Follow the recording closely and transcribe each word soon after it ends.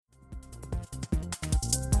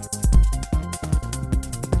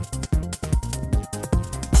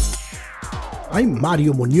I'm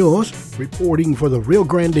Mario Munoz, reporting for the Rio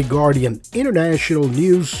Grande Guardian International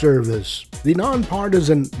News Service. The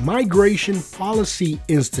nonpartisan Migration Policy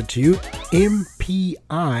Institute,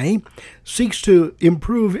 MPI, seeks to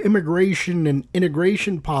improve immigration and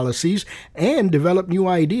integration policies and develop new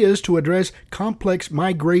ideas to address complex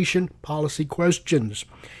migration policy questions.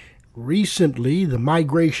 Recently, the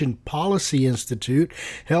Migration Policy Institute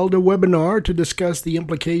held a webinar to discuss the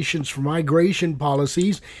implications for migration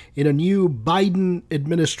policies in a new Biden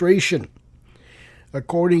administration.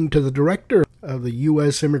 According to the director of the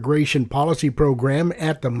U.S. Immigration Policy Program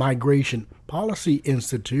at the Migration Policy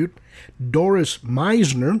Institute, Doris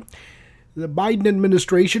Meisner, the Biden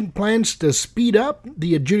administration plans to speed up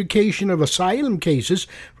the adjudication of asylum cases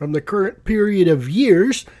from the current period of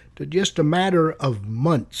years to just a matter of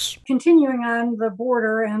months. Continuing on the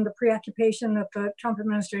border and the preoccupation that the Trump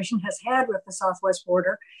administration has had with the southwest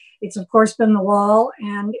border, it's of course been the wall,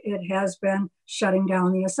 and it has been shutting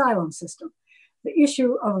down the asylum system. The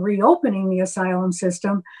issue of reopening the asylum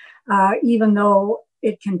system, even though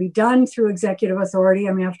it can be done through executive authority,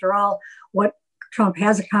 I mean, after all, what Trump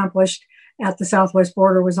has accomplished at the southwest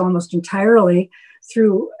border was almost entirely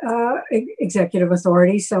through executive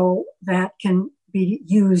authority, so that can be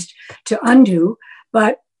used to undo.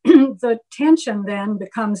 But the tension then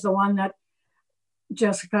becomes the one that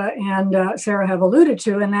Jessica and Sarah have alluded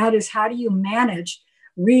to, and that is, how do you manage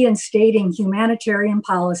reinstating humanitarian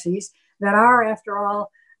policies that are, after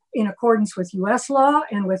all, in accordance with U.S. law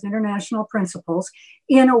and with international principles,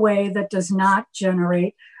 in a way that does not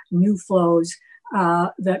generate new flows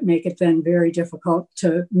that make it then very difficult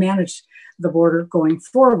to manage the border going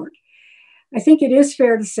forward. I think it is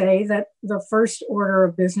fair to say that the first order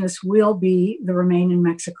of business will be the Remain in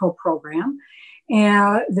Mexico program.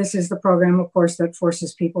 And this is the program, of course, that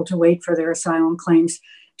forces people to wait for their asylum claims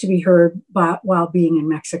to be heard while being in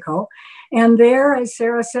Mexico. And there, as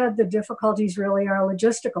Sarah said, the difficulties really are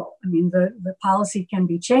logistical. I mean, the policy can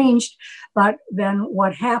be changed, but then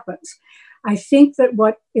what happens? I think that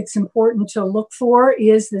what it's important to look for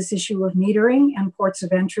is this issue of metering and ports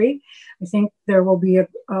of entry. I think there will be a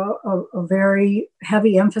very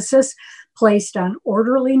heavy emphasis placed on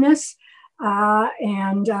orderliness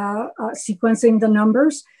and sequencing the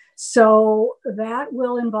numbers. So that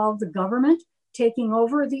will involve the government taking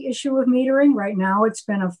over the issue of metering. Right now, it's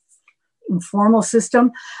been an informal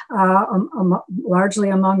system, largely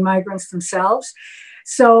among migrants themselves.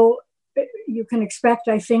 So you can expect,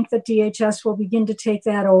 I think, that DHS will begin to take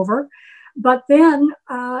that over. But then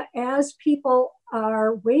as people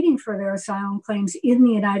are waiting for their asylum claims in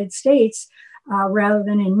the United States rather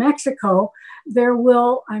than in Mexico, there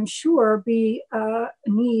will, I'm sure, be a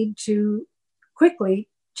need to quickly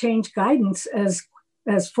change guidance as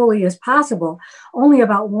fully as possible. Only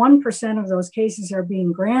about 1% of those cases are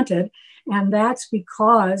being granted, and that's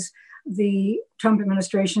because the Trump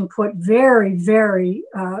administration put very, very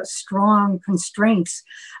strong constraints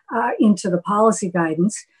into the policy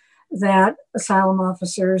guidance that asylum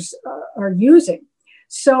officers are using.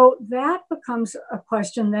 So that becomes a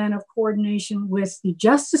question then of coordination with the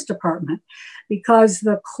Justice Department, because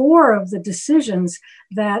the core of the decisions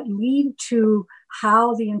that lead to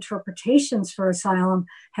how the interpretations for asylum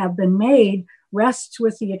have been made rests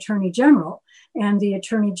with the Attorney General. And the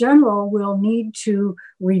Attorney General will need to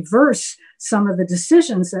reverse some of the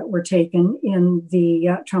decisions that were taken in the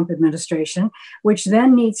Trump administration, which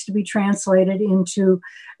then needs to be translated into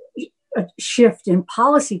a shift in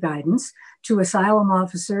policy guidance to asylum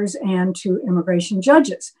officers and to immigration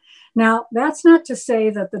judges. Now, that's not to say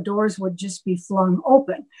that the doors would just be flung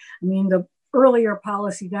open. I mean, the earlier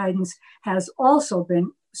policy guidance has also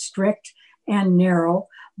been strict and narrow,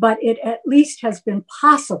 but it at least has been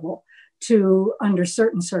possible to, under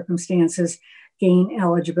certain circumstances, gain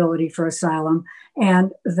eligibility for asylum.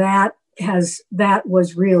 And that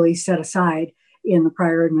was really set aside in the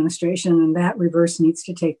prior administration, and that reverse needs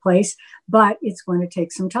to take place, but it's going to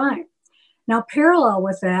take some time. Now, parallel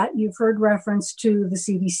with that, you've heard reference to the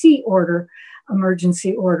CDC order,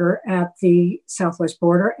 emergency order at the southwest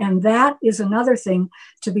border, and that is another thing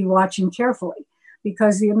to be watching carefully,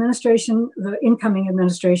 because the incoming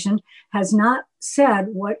administration, has not said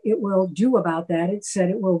what it will do about that. It said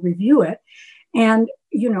it will review it. And,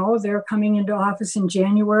 they're coming into office in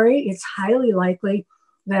January. It's highly likely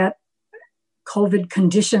that COVID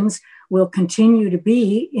conditions will continue to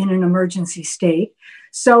be in an emergency state.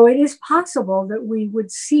 So it is possible that we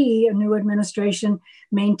would see a new administration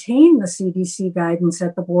maintain the CDC guidance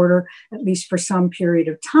at the border, at least for some period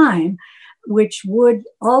of time, which would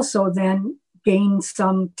also then gain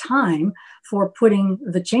some time for putting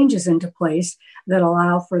the changes into place that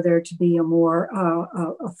allow for there to be a more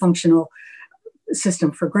functional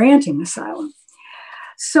system for granting asylum.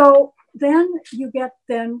 So then you get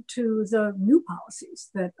then to the new policies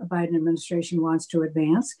that a Biden administration wants to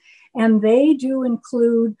advance, and they do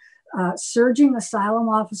include surging asylum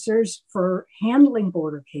officers for handling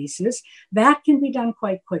border cases. That can be done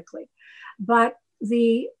quite quickly. But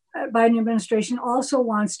the Biden administration also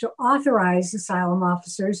wants to authorize asylum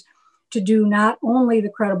officers to do not only the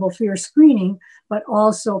credible fear screening, but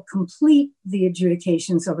also complete the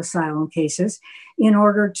adjudications of asylum cases in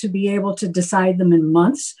order to be able to decide them in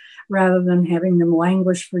months rather than having them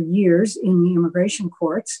languish for years in the immigration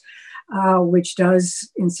courts, which does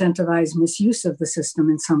incentivize misuse of the system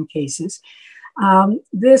in some cases.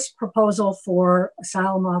 This proposal for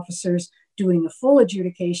asylum officers doing the full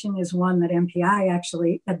adjudication is one that MPI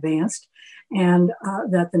actually advanced and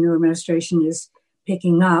that the new administration is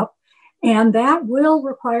picking up. And that will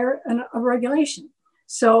require a regulation.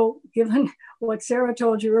 So given what Sarah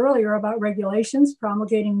told you earlier about regulations,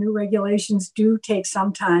 promulgating new regulations do take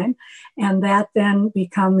some time. And that then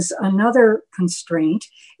becomes another constraint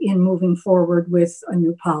in moving forward with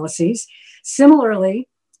new policies. Similarly,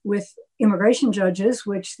 with immigration judges,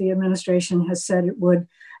 which the administration has said it would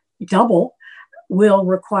double, will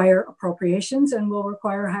require appropriations and will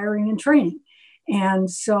require hiring and training.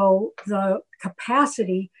 And so the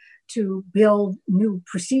capacity to build new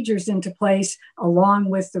procedures into place along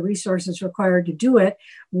with the resources required to do it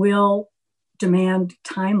will demand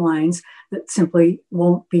timelines that simply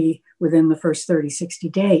won't be within the first 30, 60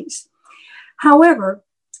 days. However,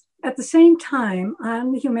 at the same time,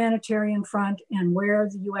 on the humanitarian front and where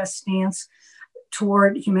the U.S. stance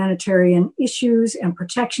toward humanitarian issues and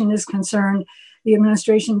protection is concerned, the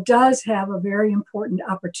administration does have a very important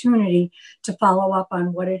opportunity to follow up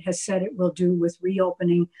on what it has said it will do with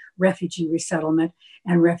reopening refugee resettlement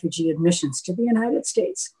and refugee admissions to the United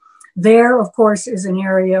States. There, of course, is an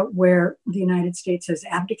area where the United States has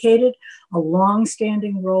abdicated a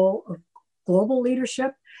long-standing role of global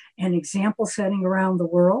leadership and example setting around the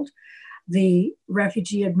world. The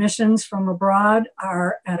refugee admissions from abroad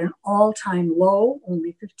are at an all-time low,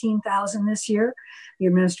 only 15,000 this year. The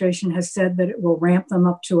administration has said that it will ramp them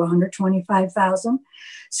up to 125,000.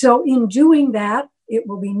 So in doing that, it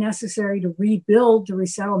will be necessary to rebuild the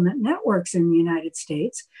resettlement networks in the United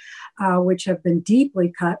States, which have been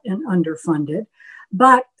deeply cut and underfunded.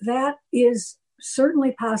 But that is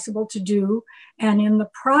certainly possible to do. And in the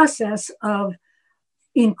process of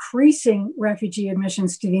increasing refugee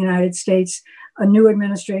admissions to the United States, a new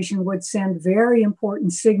administration would send very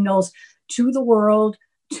important signals to the world,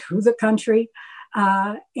 to the country,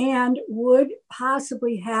 and would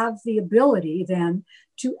possibly have the ability then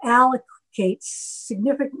to allocate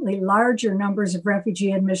significantly larger numbers of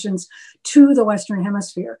refugee admissions to the Western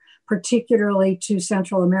Hemisphere, particularly to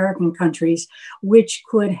Central American countries, which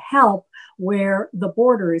could help where the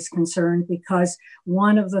border is concerned, because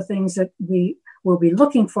one of the things that we will be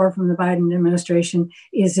looking for from the Biden administration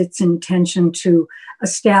is its intention to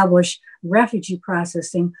establish refugee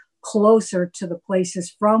processing closer to the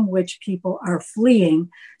places from which people are fleeing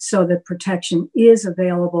so that protection is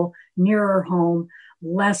available nearer home,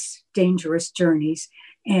 less dangerous journeys.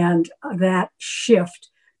 And that shift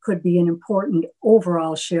could be an important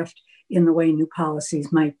overall shift in the way new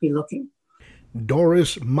policies might be looking.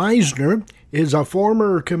 Doris Meisner is a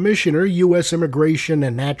former commissioner, U.S. Immigration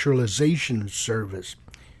and Naturalization Service.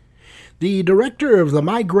 The director of the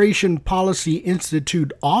Migration Policy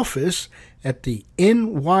Institute office at the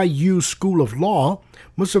NYU School of Law,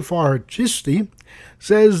 Muzaffar Chisti,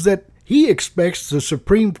 says that he expects the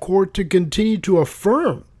Supreme Court to continue to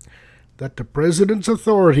affirm that the president's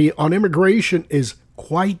authority on immigration is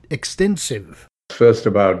quite extensive. First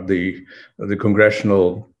about the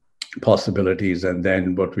congressional possibilities, and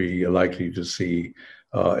then what we are likely to see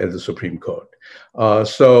at the Supreme Court.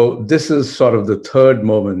 So this is sort of the third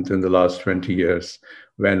moment in the last 20 years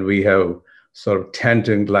when we have sort of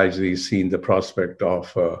tantalizingly seen the prospect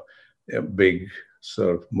of a big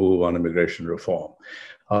sort of move on immigration reform.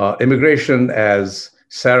 Immigration, as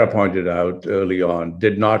Sarah pointed out early on,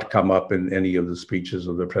 did not come up in any of the speeches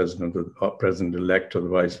of the president-elect or the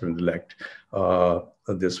vice president-elect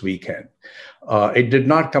this weekend. It did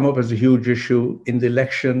not come up as a huge issue in the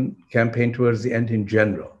election campaign towards the end in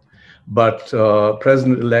general. But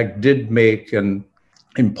President-elect did make an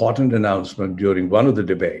important announcement during one of the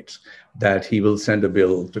debates that he will send a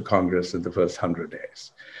bill to Congress in the first 100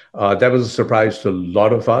 days. That was a surprise to a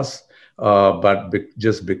lot of us, but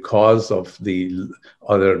just because of the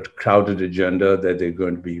other crowded agenda that they're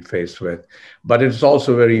going to be faced with. But it's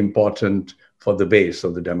also very important for the base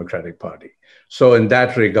of the Democratic Party. So in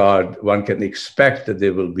that regard, one can expect that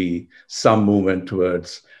there will be some movement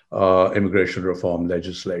towards immigration reform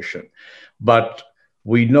legislation. But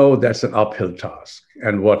we know that's an uphill task.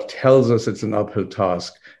 And what tells us it's an uphill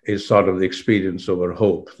task is sort of the experience over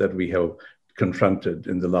hope that we have confronted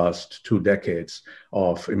in the last 2 decades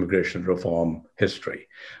of immigration reform history.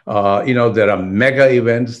 There are mega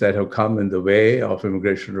events that have come in the way of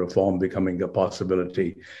immigration reform becoming a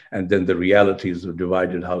possibility, and then the realities of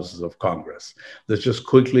divided houses of Congress. Let's just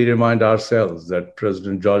quickly remind ourselves that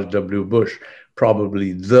President George W. Bush,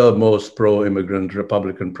 probably the most pro-immigrant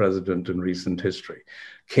Republican president in recent history,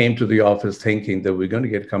 came to the office thinking that we're going to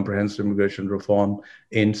get comprehensive immigration reform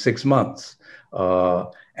in 6 months.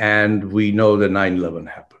 And we know that 9/11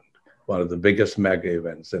 happened, one of the biggest mega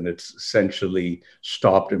events, and it's essentially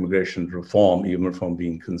stopped immigration reform even from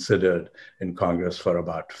being considered in Congress for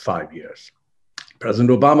about 5 years.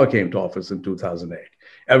 President Obama came to office in 2008.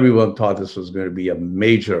 Everyone thought this was going to be a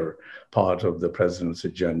major part of the president's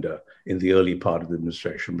agenda in the early part of the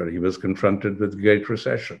administration, but he was confronted with the Great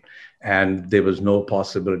Recession, and there was no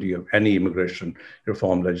possibility of any immigration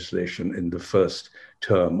reform legislation in the first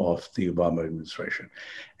term of the Obama administration.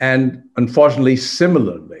 And unfortunately,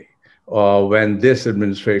 similarly, when this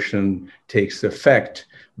administration takes effect,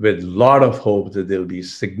 with a lot of hope that there'll be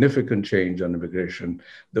significant change on immigration,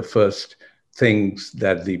 the first things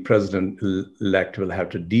that the president-elect will have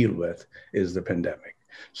to deal with is the pandemic.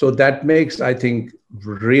 So that makes, I think,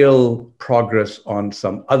 real progress on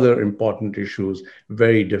some other important issues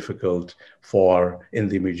very difficult for in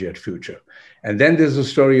the immediate future. And then there's a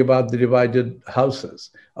story about the divided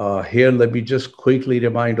houses. Here, let me just quickly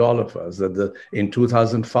remind all of us that in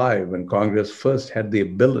 2005, when Congress first had the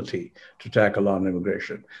ability to tackle on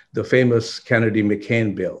immigration, the famous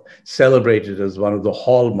Kennedy-McCain bill, celebrated as one of the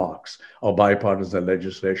hallmarks of bipartisan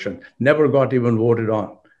legislation, never got even voted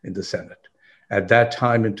on in the Senate. At that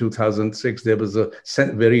time, in 2006, there was a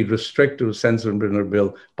very restrictive Sensenbrenner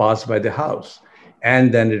bill passed by the House,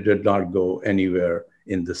 and then it did not go anywhere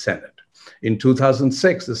in the Senate. In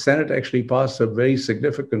 2006, the Senate actually passed a very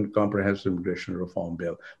significant comprehensive immigration reform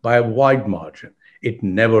bill by a wide margin. It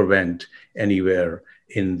never went anywhere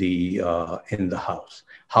in the House.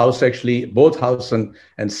 House actually, both House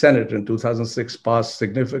and Senate in 2006 passed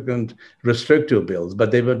significant restrictive bills, but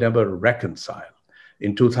they were never reconciled.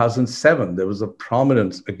 In 2007, there was a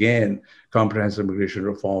prominent, again, comprehensive immigration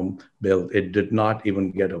reform bill. It did not even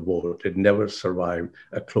get a vote. It never survived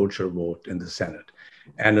a cloture vote in the Senate.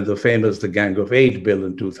 And the famous The Gang of Eight bill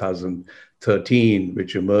in 2013,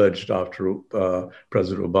 which emerged after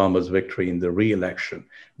President Obama's victory in the re-election,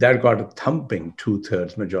 that got a thumping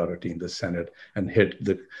 2/3 majority in the Senate and hit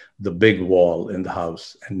the big wall in the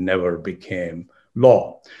House and never became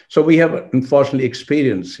law. So we have unfortunately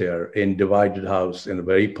experience here in divided House in a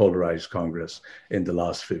very polarized Congress in the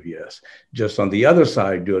last few years. Just on the other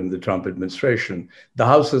side, during the Trump administration, the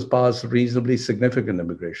House has passed reasonably significant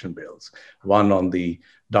immigration bills, one on the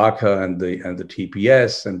DACA and the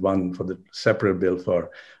TPS, and one for the separate bill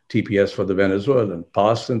for TPS for the Venezuelan,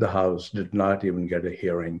 passed in the House, did not even get a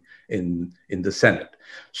hearing in the Senate.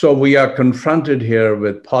 So we are confronted here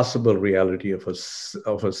with possible reality of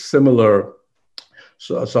a similar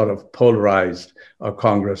sort of polarized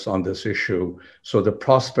Congress on this issue. So the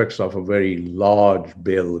prospects of a very large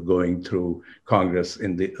bill going through Congress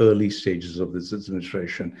in the early stages of this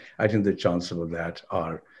administration, I think the chances of that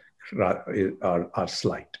are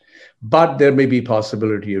slight. But there may be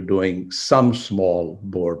possibility of doing some small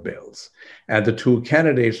bore bills. And the two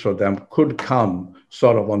candidates for them could come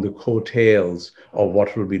sort of on the coattails of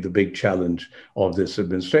what will be the big challenge of this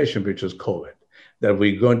administration, which is COVID. That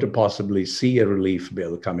we're going to possibly see a relief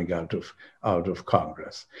bill coming out of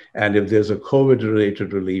Congress. And if there's a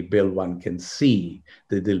COVID-related relief bill, one can see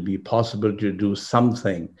that there'll be possible to do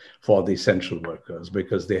something for the essential workers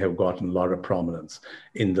because they have gotten a lot of prominence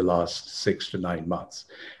in the last 6 to 9 months.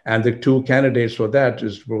 And the two candidates for that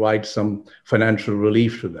is to provide some financial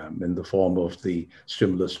relief to them in the form of the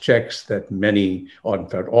stimulus checks that many, or in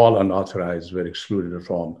fact all unauthorized, were excluded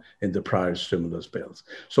from in the prior stimulus bills.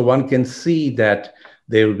 So one can see that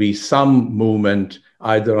there will be some movement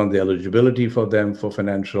either on the eligibility for them for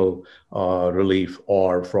financial relief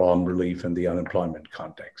or from relief in the unemployment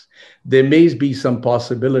context. There may be some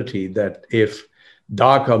possibility that if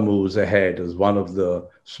DACA moves ahead as one of the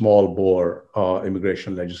small bore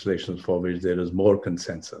immigration legislations for which there is more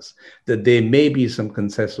consensus, that there may be some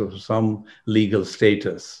consensus of some legal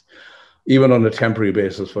status even on a temporary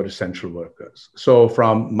basis for essential workers. So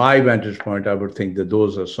from my vantage point, I would think that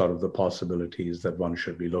those are sort of the possibilities that one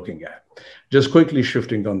should be looking at. Just quickly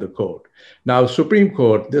shifting on the court. Now, Supreme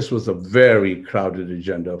Court, this was a very crowded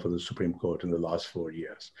agenda for the Supreme Court in the last 4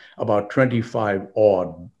 years. About 25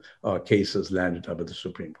 odd cases landed up at the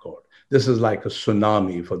Supreme Court. This is like a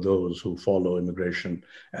tsunami for those who follow immigration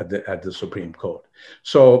at the Supreme Court.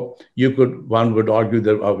 So one would argue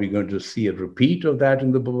that are we going to see a repeat of that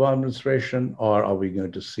in the Obama administration, or are we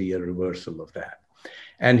going to see a reversal of that?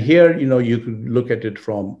 And here, you could look at it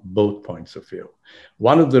from both points of view.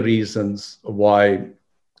 One of the reasons why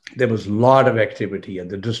there was a lot of activity at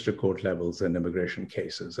the district court levels in immigration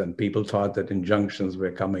cases, and people thought that injunctions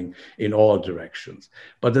were coming in all directions.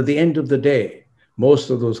 But at the end of the day,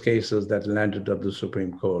 most of those cases that landed up the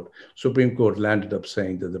Supreme Court landed up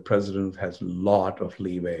saying that the president has a lot of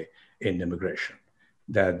leeway in immigration,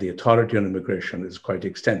 that the authority on immigration is quite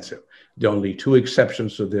extensive. The only two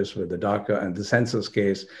exceptions to this were the DACA and the census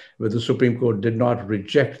case, where the Supreme Court did not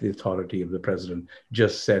reject the authority of the president,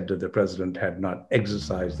 just said that the president had not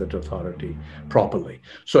exercised that authority properly.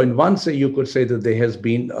 So in one way, you could say that there has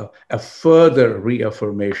been a further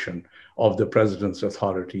reaffirmation of the president's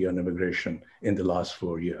authority on immigration in the last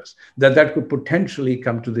 4 years, that could potentially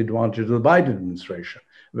come to the advantage of the Biden administration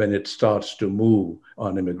when it starts to move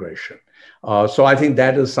on immigration. So I think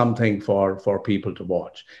that is something for people to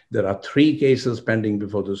watch. There are 3 cases pending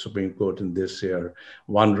before the Supreme Court in this year,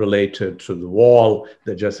 one related to the wall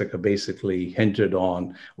that Jessica basically hinted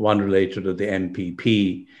on, one related to the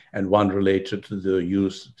MPP, and one related to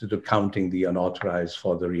the counting the unauthorized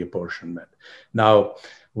for the reapportionment. Now,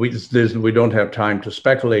 we don't have time to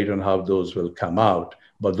speculate on how those will come out,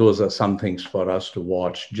 but those are some things for us to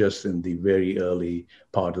watch just in the very early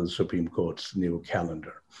part of the Supreme Court's new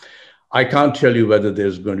calendar. I can't tell you whether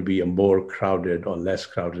there's going to be a more crowded or less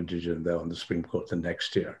crowded agenda on the Supreme Court the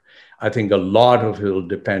next year. I think a lot of it will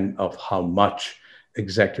depend on how much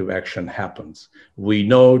executive action happens. We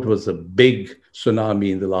know it was a big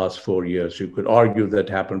tsunami in the last 4 years. You could argue that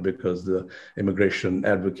happened because the immigration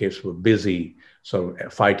advocates were busy sort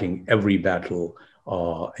of fighting every battle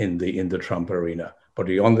in the Trump arena. But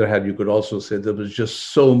on the other hand, you could also say there was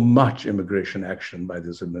just so much immigration action by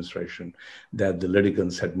this administration that the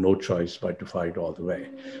litigants had no choice but to fight all the way.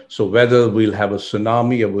 So whether we'll have a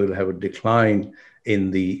tsunami or we'll have a decline in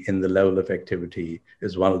the level of activity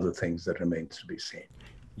is one of the things that remains to be seen.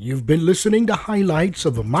 You've been listening to highlights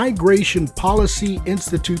of a Migration Policy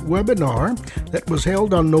Institute webinar that was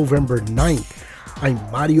held on November 9th. I'm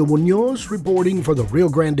Mario Munoz reporting for the Rio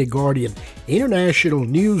Grande Guardian International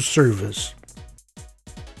News Service.